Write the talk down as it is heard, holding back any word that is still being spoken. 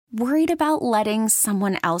Worried about letting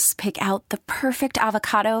someone else pick out the perfect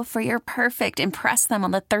avocado for your perfect impress them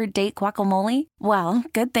on the third date guacamole? Well,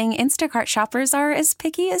 good thing Instacart shoppers are as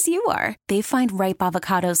picky as you are. They find ripe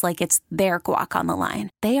avocados like it's their guac on the line.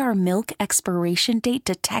 They are milk expiration date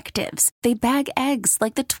detectives. They bag eggs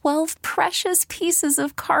like the 12 precious pieces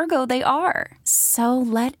of cargo they are. So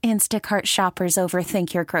let Instacart shoppers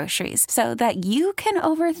overthink your groceries so that you can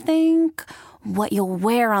overthink what you'll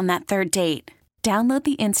wear on that third date. Download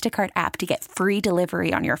the Instacart app to get free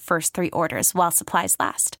delivery on your first 3 orders while supplies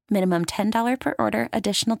last. Minimum $10 per order.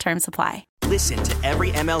 Additional terms apply. Listen to every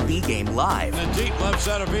MLB game live. In the deep left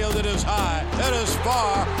center field, it is high, it is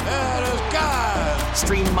far, it is gone.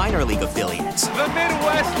 Stream minor league affiliates. The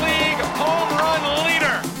Midwest League home run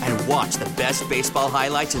leader. And watch the best baseball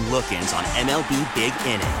highlights and look-ins on MLB Big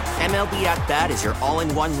Inning. MLB At Bat is your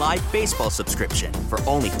all-in-one live baseball subscription for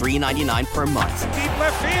only $3.99 per month. Deep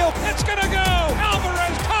left field, it's gonna go.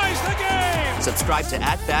 Alvarez ties the game. Subscribe to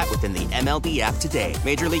At Bat within the MLB app today.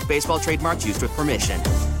 Major League Baseball trademarks used with permission.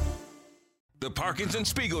 The Parkinson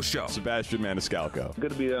Spiegel Show. Sebastian Maniscalco.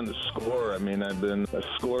 Good to be on the score. I mean, I've been a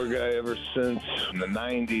score guy ever since the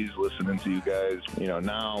 90s, listening to you guys. You know,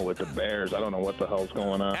 now with the Bears, I don't know what the hell's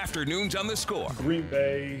going on. Afternoons on the Score. Green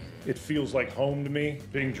Bay, it feels like home to me.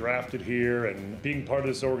 Being drafted here and being part of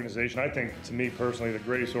this organization, I think, to me personally, the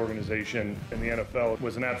greatest organization in the NFL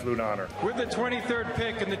was an absolute honor. With the 23rd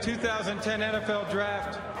pick in the 2010 NFL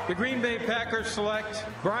Draft, the Green Bay Packers select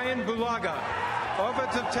Bryan Bulaga,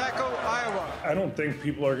 offensive tackle, Iowa. I don't think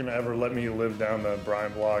people are going to ever let me live down the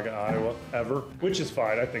Bryan Bulaga, Iowa, ever, which is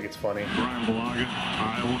fine. I think it's funny. Bryan Bulaga,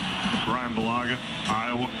 Iowa. Bryan Bulaga,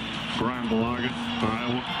 Iowa. Bryan Bulaga,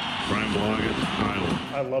 Iowa. Bryan Bulaga, Iowa.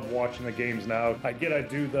 I love watching the games now. I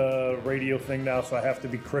do the radio thing now, so I have to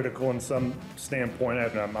be critical in some standpoint.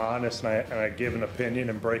 I'm honest and I give an opinion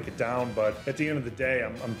and break it down. But at the end of the day,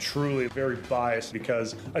 I'm truly very biased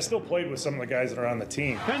because I still played with some of the guys that are on the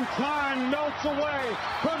team. And time melts away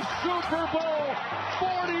from Super Bowl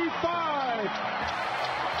 45.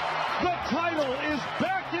 The title is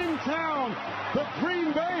back in town. The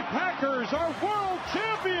Green Bay Packers are world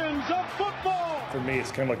champions of football. For me,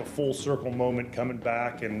 it's kind of like a full circle moment coming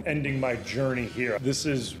back and ending my journey here. This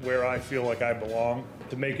is where I feel like I belong.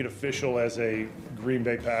 To make it official as a Green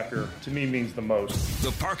Bay Packer, to me, means the most.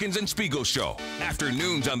 The Parkinson Spiegel Show.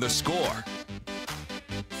 Afternoons on the Score.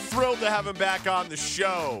 Thrilled to have him back on the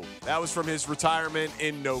show. That was from his retirement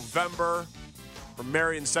in November from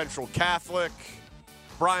Marion Central Catholic.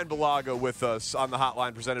 Bryan Bulaga with us on the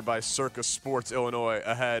hotline presented by Circa Sports Illinois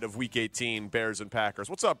ahead of Week 18, Bears and Packers.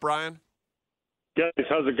 What's up, Brian? Guys,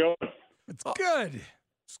 how's it going? It's good.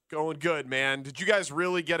 It's going good, man. Did you guys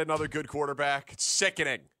really get another good quarterback? It's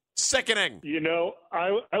sickening. Sickening. You know,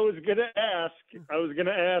 I was gonna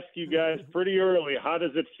ask you guys pretty early, how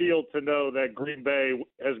does it feel to know that Green Bay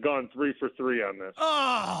has gone 3 for 3 on this?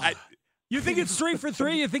 You think it's 3 for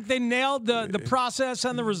 3? You think they nailed the process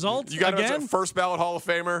and the results? You got again? a first ballot Hall of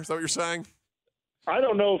Famer? Is that what you're saying? I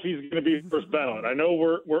don't know if he's going to be first ballot. I know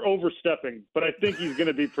we're overstepping, but I think he's going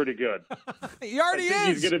to be pretty good. He already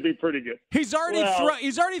is. He's going to be pretty good. He's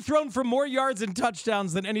already thrown for more yards and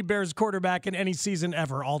touchdowns than any Bears quarterback in any season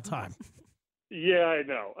ever, all time. Yeah, I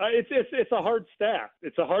know. It's a hard stat.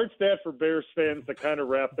 It's a hard stat for Bears fans to kind of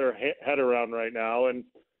wrap their head around right now. And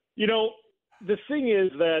you know, the thing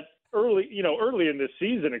is that early in this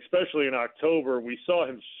season, especially in October, we saw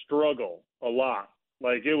him struggle a lot.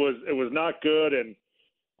 Like it was not good, and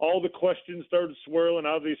all the questions started swirling.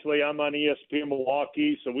 Obviously, I'm on ESPN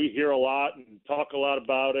Milwaukee, so we hear a lot and talk a lot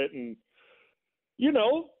about it. And you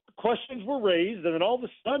know, questions were raised, and then all of a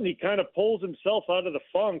sudden, he kind of pulls himself out of the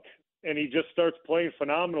funk, and he just starts playing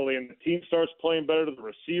phenomenally. And the team starts playing better, the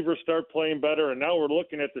receivers start playing better, and now we're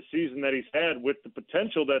looking at the season that he's had with the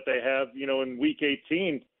potential that they have, you know, in Week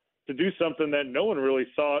 18. To do something that no one really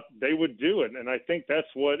thought they would do. And I think that's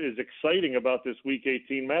what is exciting about this Week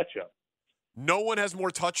 18 matchup. No one has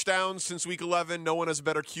more touchdowns since Week 11. No one has a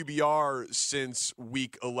better QBR since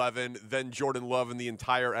Week 11 than Jordan Love in the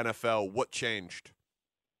entire NFL. What changed?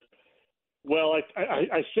 Well,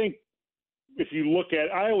 I think if you look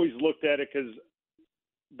at – I always looked at it because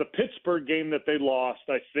the Pittsburgh game that they lost,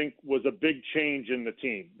 I think, was a big change in the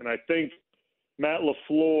team. And I think Matt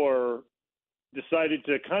LaFleur – decided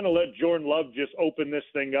to kind of let Jordan Love just open this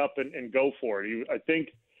thing up and go for it. I think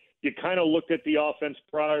you kind of looked at the offense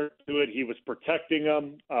prior to it. He was protecting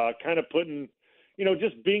them, kind of putting, you know,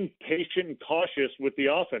 just being patient and cautious with the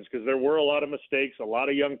offense because there were a lot of mistakes, a lot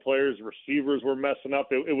of young players, receivers were messing up.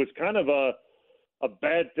 It was kind of a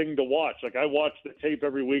bad thing to watch. Like I watch the tape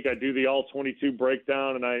every week. I do the all 22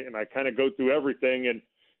 breakdown and I kind of go through everything. And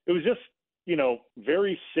it was just,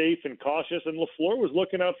 very safe and cautious, and LaFleur was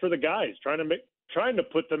looking out for the guys, trying to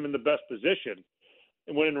put them in the best position.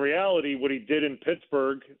 And when in reality, what he did in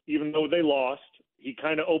Pittsburgh, even though they lost, he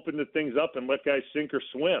kind of opened the things up and let guys sink or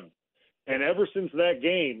swim. And ever since that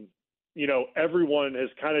game, everyone has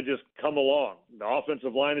kind of just come along. The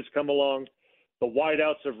offensive line has come along. The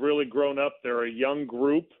wideouts have really grown up. They're a young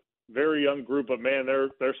group, very young group, but man,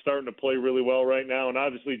 they're starting to play really well right now. And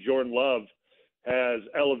obviously Jordan Love has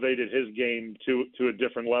elevated his game to a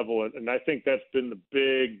different level. And I think that's been the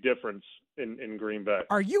big difference in Green Bay.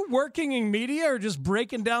 Are you working in media or just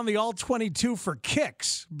breaking down the all-22 for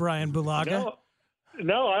kicks, Bryan Bulaga?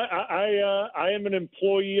 No, I am an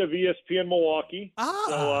employee of ESPN Milwaukee.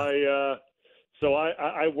 So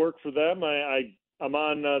I work for them. I'm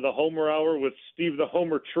on the Homer Hour with Steve the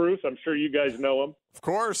Homer Truth. I'm sure you guys know him. Of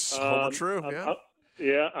course, Homer Truth,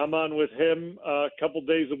 yeah. I'm on with him a couple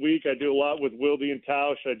days a week. I do a lot with Wilde and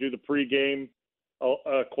Tausch. I do the pregame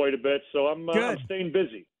quite a bit. So I'm staying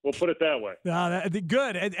busy. We'll put it that way.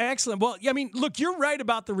 Good. Excellent. Well, I mean, look, you're right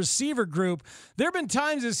about the receiver group. There have been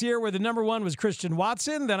times this year where the number one was Christian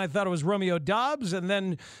Watson. Then I thought it was Romeo Doubs. And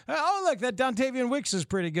then, look, that Dontavian Wicks is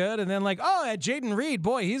pretty good. And then Jaden Reed,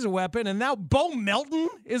 boy, he's a weapon. And now Bo Melton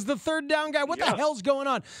is the third down guy. What the hell's going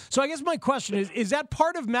on? So I guess my question is that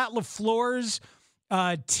part of Matt LaFleur's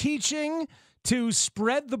teaching to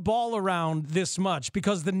spread the ball around this much?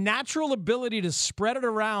 Because the natural ability to spread it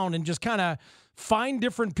around and just kind of find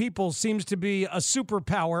different people seems to be a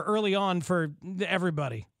superpower early on for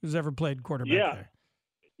everybody who's ever played quarterback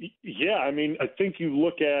there. Yeah, I mean, I think you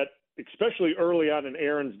look at, especially early on in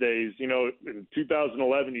Aaron's days, in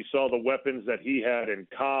 2011, you saw the weapons that he had in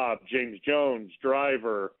Cobb, James Jones,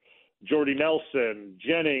 Driver, Jordy Nelson,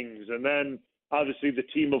 Jennings, and then obviously the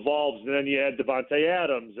team evolves, and then you had Devontae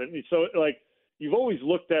Adams. And so, you've always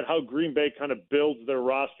looked at how Green Bay kind of builds their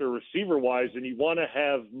roster receiver-wise, and you want to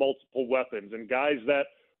have multiple weapons and guys that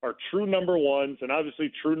are true number ones and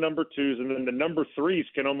obviously true number twos, and then the number threes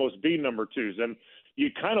can almost be number twos. And you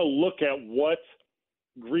kind of look at what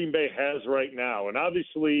Green Bay has right now. And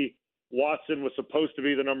obviously Watson was supposed to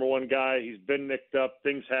be the number one guy. He's been nicked up.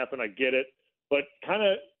 Things happen. I get it. But kind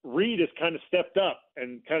of Reed has kind of stepped up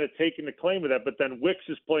and kind of taken the claim of that. But then Wicks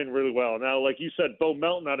is playing really well. Now, like you said, Bo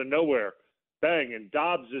Melton out of nowhere. Bang, and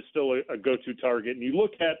Dobbs is still a go-to target. And you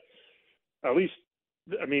look at least,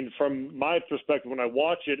 I mean, from my perspective when I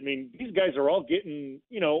watch it, I mean, these guys are all getting,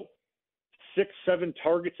 6-7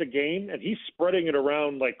 targets a game, and he's spreading it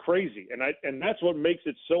around like crazy. And that's what makes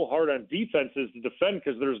it so hard on defenses to defend,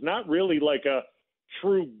 because there's not really like a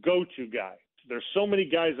true go-to guy. There's so many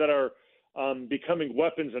guys that are becoming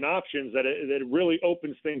weapons and options that it really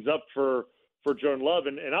opens things up for Jordan Love.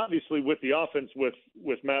 And obviously with the offense with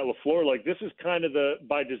Matt LaFleur, this is kind of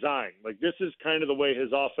by design. This is kind of the way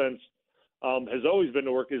his offense has always been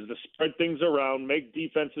to work, is to spread things around, make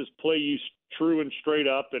defenses play you true and straight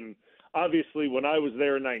up. And obviously when I was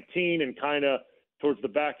there in 19 and kind of towards the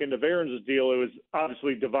back end of Aaron's deal, it was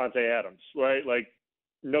obviously Devontae Adams, right?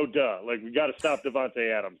 No duh. We got to stop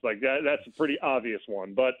Devontae Adams. That's a pretty obvious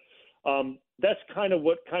one. But that's kind of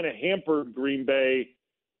what kind of hampered Green Bay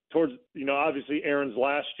towards, obviously Aaron's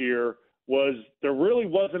last year, was there really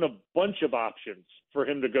wasn't a bunch of options for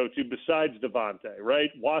him to go to besides Devontae, right?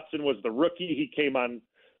 Watson was the rookie. He came on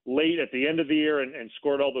late at the end of the year and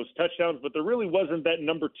scored all those touchdowns, but there really wasn't that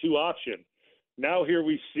number two option. Now here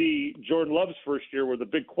we see Jordan Love's first year, where the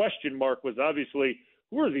big question mark was obviously,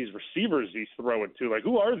 who are these receivers he's throwing to?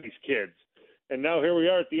 Who are these kids? And now here we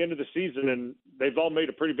are at the end of the season, and they've all made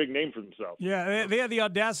a pretty big name for themselves. Yeah, they had the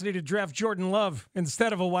audacity to draft Jordan Love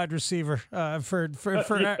instead of a wide receiver for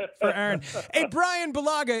Aaron. Hey, Bryan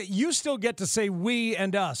Bulaga, you still get to say we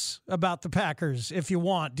and us about the Packers if you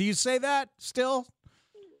want. Do you say that still?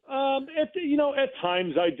 At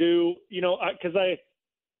times I do. Because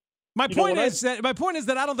my point is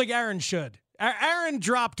that I don't think Aaron should. Aaron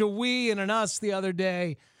dropped a we and an us the other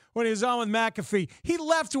day when he was on with McAfee. He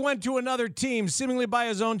left, went to another team, seemingly by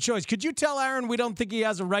his own choice. Could you tell Aaron we don't think he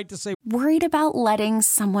has a right to say? Worried about letting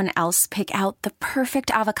someone else pick out the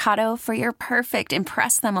perfect avocado for your perfect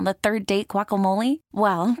impress them on the third date guacamole?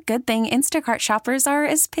 Well, good thing Instacart shoppers are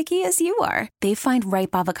as picky as you are. They find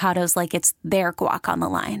ripe avocados like it's their guac on the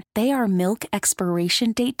line. They are milk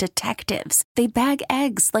expiration date detectives. They bag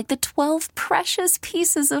eggs like the 12 precious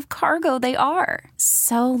pieces of cargo they are.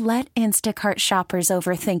 So let Instacart shoppers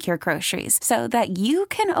overthink your groceries so that you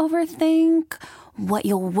can overthink what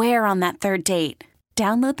you'll wear on that third date.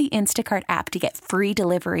 Download the Instacart app to get free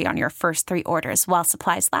delivery on your first 3 orders while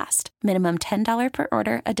supplies last. Minimum $10 per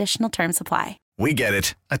order. Additional terms apply. We get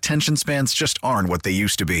it. Attention spans just aren't what they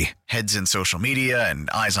used to be. Heads in social media and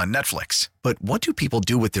eyes on Netflix. But what do people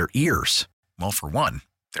do with their ears? Well, for one,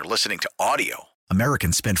 they're listening to audio.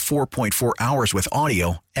 Americans spend 4.4 hours with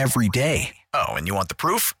audio every day. Oh, and you want the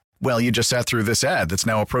proof? Well, you just sat through this ad that's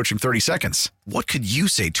now approaching 30 seconds. What could you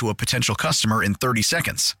say to a potential customer in 30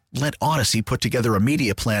 seconds? Let Odyssey put together a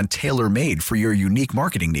media plan tailor-made for your unique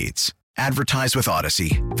marketing needs. Advertise with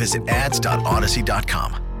Odyssey. Visit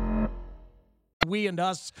ads.odyssey.com. We and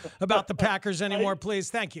us about the Packers anymore, please.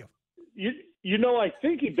 Thank you. You know, I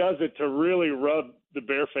think he does it to really rub the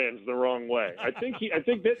Bear fans the wrong way. I think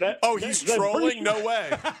that. Oh, he's trolling? No way.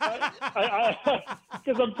 Because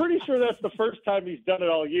I'm pretty sure that's the first time he's done it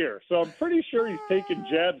all year. So I'm pretty sure he's taking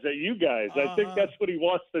jabs at you guys. I think that's what he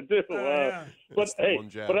wants to do. But hey,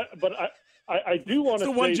 but I do want to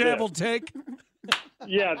say the one jab this. will take.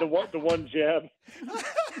 Yeah, the one jab.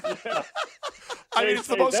 Yeah. I mean, it's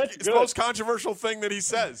the most controversial thing that he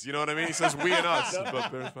says. You know what I mean? He says we and us.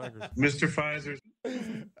 About Bears Packers. Mr. Pfizer.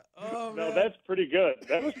 No, that's pretty good.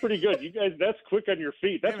 That was pretty good. You guys, that's quick on your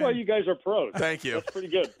feet. That's why you guys are pros. Thank you. That's pretty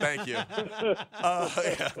good. Thank you.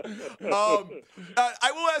 I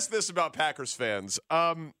will ask this about Packers fans.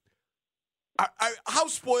 How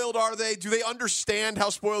spoiled are they? Do they understand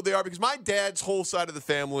how spoiled they are? Because my dad's whole side of the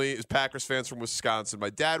family is Packers fans from Wisconsin.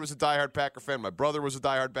 My dad was a diehard Packer fan. My brother was a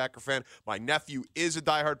diehard Packer fan. My nephew is a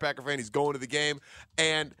diehard Packer fan. He's going to the game.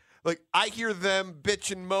 And, like, I hear them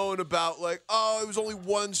bitch and moan about, like, oh, it was only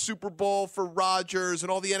one Super Bowl for Rodgers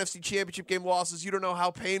and all the NFC Championship game losses. You don't know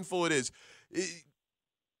how painful it is.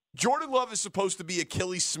 Jordan Love is supposed to be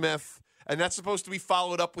Achilles Smith. And that's supposed to be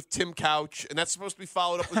followed up with Tim Couch, and that's supposed to be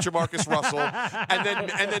followed up with Jamarcus Russell,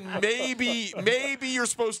 and then maybe you're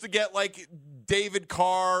supposed to get like David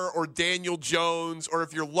Carr or Daniel Jones, or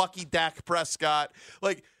if you're lucky, Dak Prescott.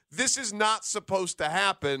 Like, this is not supposed to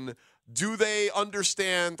happen. Do they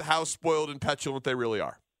understand how spoiled and petulant they really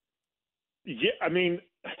are? Yeah, I mean,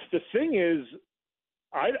 the thing is,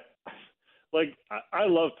 I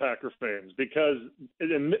love Packer fans because,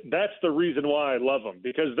 and that's the reason why I love them,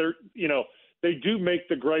 because they do make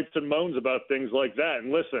the gripes and moans about things like that.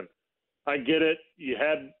 And listen, I get it. You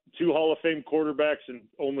had 2 Hall of Fame quarterbacks and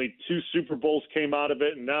only 2 Super Bowls came out of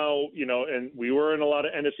it. And now, and we were in a lot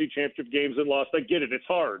of NFC Championship games and lost. I get it. It's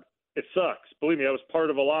hard. It sucks. Believe me, I was part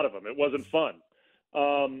of a lot of them. It wasn't fun.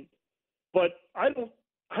 But I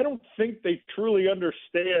don't think they truly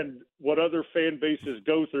understand what other fan bases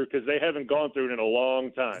go through because they haven't gone through it in a long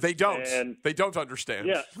time. They don't. And they don't understand.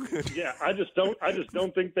 Yeah. I just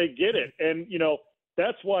don't think they get it. And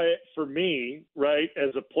that's why for me, right,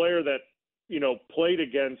 as a player that played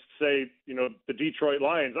against, say, the Detroit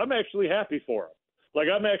Lions, I'm actually happy for them. Like,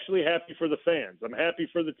 I'm actually happy for the fans. I'm happy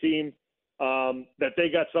for the team that they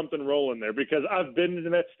got something rolling there, because I've been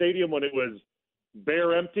in that stadium when it was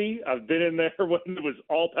bare empty. I've been in there when it was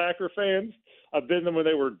all Packer fans. I've been there when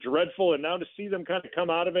they were dreadful, and now to see them kind of come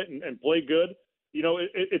out of it and play good,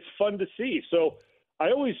 it's fun to see. So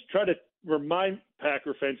I always try to remind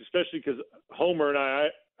Packer fans, especially because Homer and I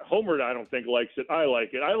don't think likes it. I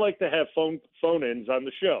like it. I like to have phone-ins on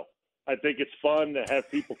the show. I think it's fun to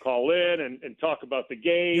have people call in and talk about the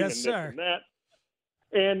game yes, and this sir. and that.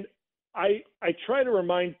 And I try to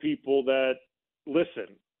remind people that,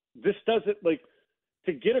 listen, this doesn't, like,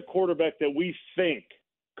 to get a quarterback that we think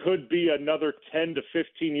could be another 10 to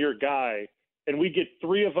 15-year guy, and we get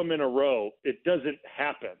 3 of them in a row, it doesn't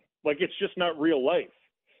happen. Like, it's just not real life.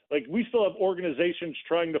 Like, we still have organizations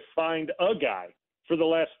trying to find a guy for the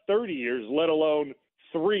last 30 years, let alone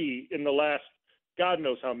 3 in the last God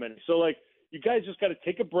knows how many. So, like, you guys just got to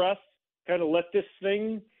take a breath, kind of let this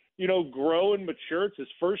thing, grow and mature. It's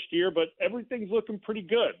his first year, but everything's looking pretty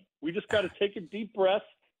good. We just got to take a deep breath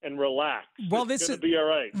and relax. Well, it's going to be all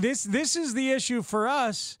right. This is the issue for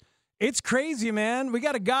us. It's crazy, man. We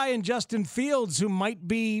got a guy in Justin Fields who might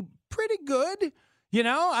be pretty good.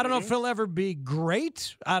 I don't know if he'll ever be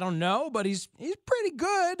great. I don't know, but he's pretty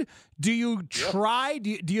good. Do you try?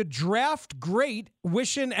 Do you draft great,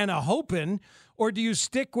 wishing and a hoping, or do you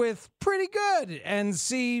stick with pretty good and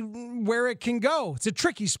see where it can go? It's a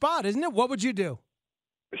tricky spot, isn't it? What would you do?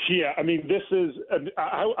 Yeah, I mean, this is.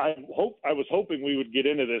 I was hoping we would get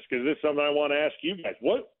into this because this is something I want to ask you guys.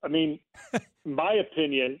 My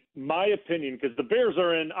opinion, because the Bears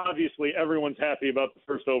are in. Obviously, everyone's happy about the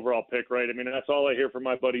first overall pick, right? I mean, that's all I hear from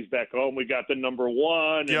my buddies back home. We got the number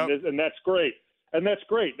 1, and that's great,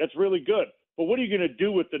 That's really good. But what are you going to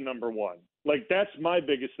do with the number 1? Like, that's my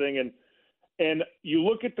biggest thing. And you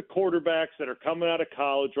look at the quarterbacks that are coming out of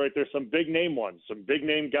college, right? There's some big-name ones, some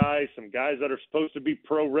big-name guys, some guys that are supposed to be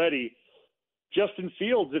pro-ready. Justin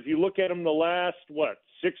Fields, if you look at him the last,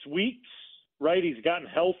 6 weeks, right? He's gotten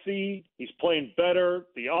healthy. He's playing better.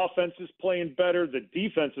 The offense is playing better. The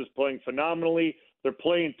defense is playing phenomenally. They're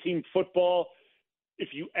playing team football. If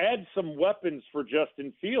you add some weapons for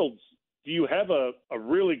Justin Fields, do you have a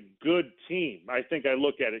really good team? I think I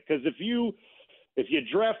look at it. Because if you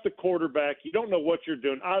draft the quarterback, you don't know what you're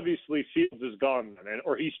doing. Obviously, Fields is gone then,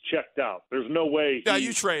 or he's checked out. There's no way he's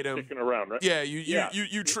you trade him. sticking around, right? Yeah,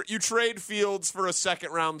 you trade Fields for a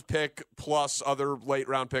second-round pick plus other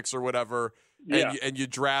late-round picks or whatever, and you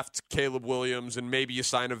draft Caleb Williams, and maybe you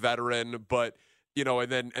sign a veteran, but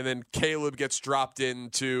and then Caleb gets dropped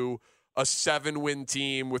into a 7-win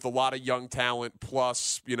team with a lot of young talent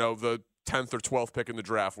plus the 10th or 12th pick in the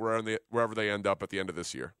draft, wherever they end up at the end of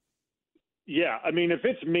this year. Yeah, I mean, if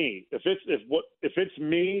it's me,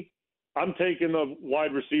 I'm taking the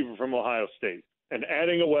wide receiver from Ohio State and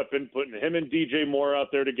adding a weapon, putting him and DJ Moore out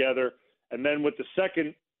there together, and then with the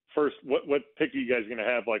first, what pick are you guys going to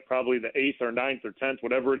have? Like probably the 8th or 9th or 10th,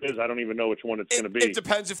 whatever it is. I don't even know which one it's going to be. It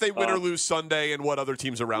depends if they win or lose Sunday and what other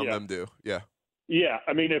teams around them do. Yeah. Yeah,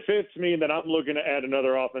 I mean, if it's me, then I'm looking to add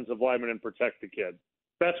another offensive lineman and protect the kid.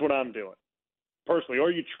 That's what I'm doing, personally.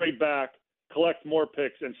 Or you trade back, collect more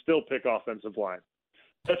picks, and still pick offensive line.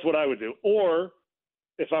 That's what I would do. Or,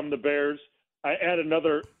 if I'm the Bears, I add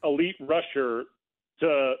another elite rusher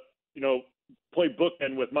to, play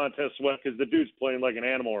bookend with Montez Sweat because the dude's playing like an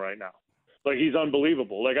animal right now. Like, he's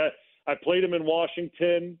unbelievable. Like, I played him in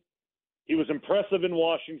Washington. He was impressive in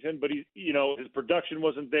Washington, but his production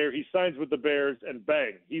wasn't there. He signs with the Bears, and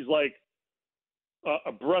bang, he's like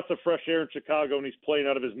a breath of fresh air in Chicago, and he's playing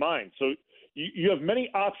out of his mind. So you have many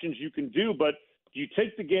options you can do, but you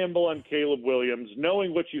take the gamble on Caleb Williams,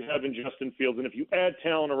 knowing what you have in Justin Fields, and if you add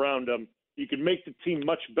talent around him, you can make the team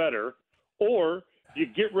much better, or you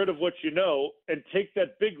get rid of what you know and take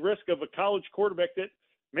that big risk of a college quarterback that,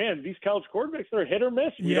 man, these college quarterbacks are hit or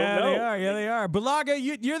miss. We don't know. They are. Yeah, they are. Bulaga,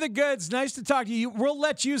 you're the goods. Nice to talk to you. We'll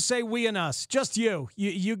let you say we and us. Just you.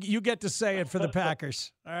 You get to say it for the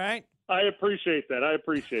Packers. All right? I appreciate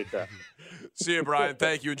that. See you, Brian.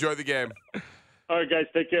 Thank you. Enjoy the game. All right, guys.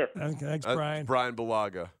 Take care. Thanks, Brian. Bryan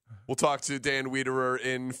Bulaga. We'll talk to Dan Wiederer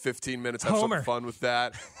in 15 minutes. Have Homer. some fun with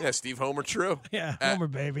that. Yeah, Steve Homer, true. Yeah, Homer,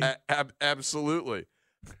 baby. Absolutely.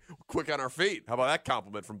 Quick on our feet. How about that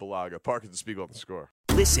compliment from Bulaga? Parker the Spiegel on the Score.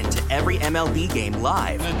 Listen to every MLB game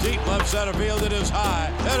live. In the deep left center field, it is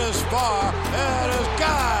high, it is far, it is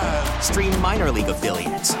God. Stream minor league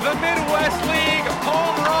affiliates. The Midwest League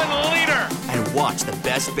home run leader. And watch the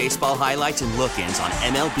best baseball highlights and look-ins on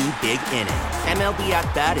MLB Big Inning. MLB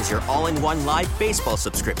At Bat is your all-in-one live baseball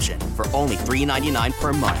subscription for only $3.99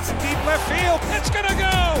 per month. Deep left field, it's gonna go.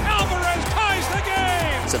 Alvarez ties the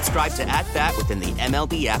game. Subscribe to At Bat within the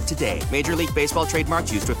MLB app today. Major League Baseball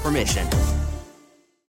trademarks used with permission.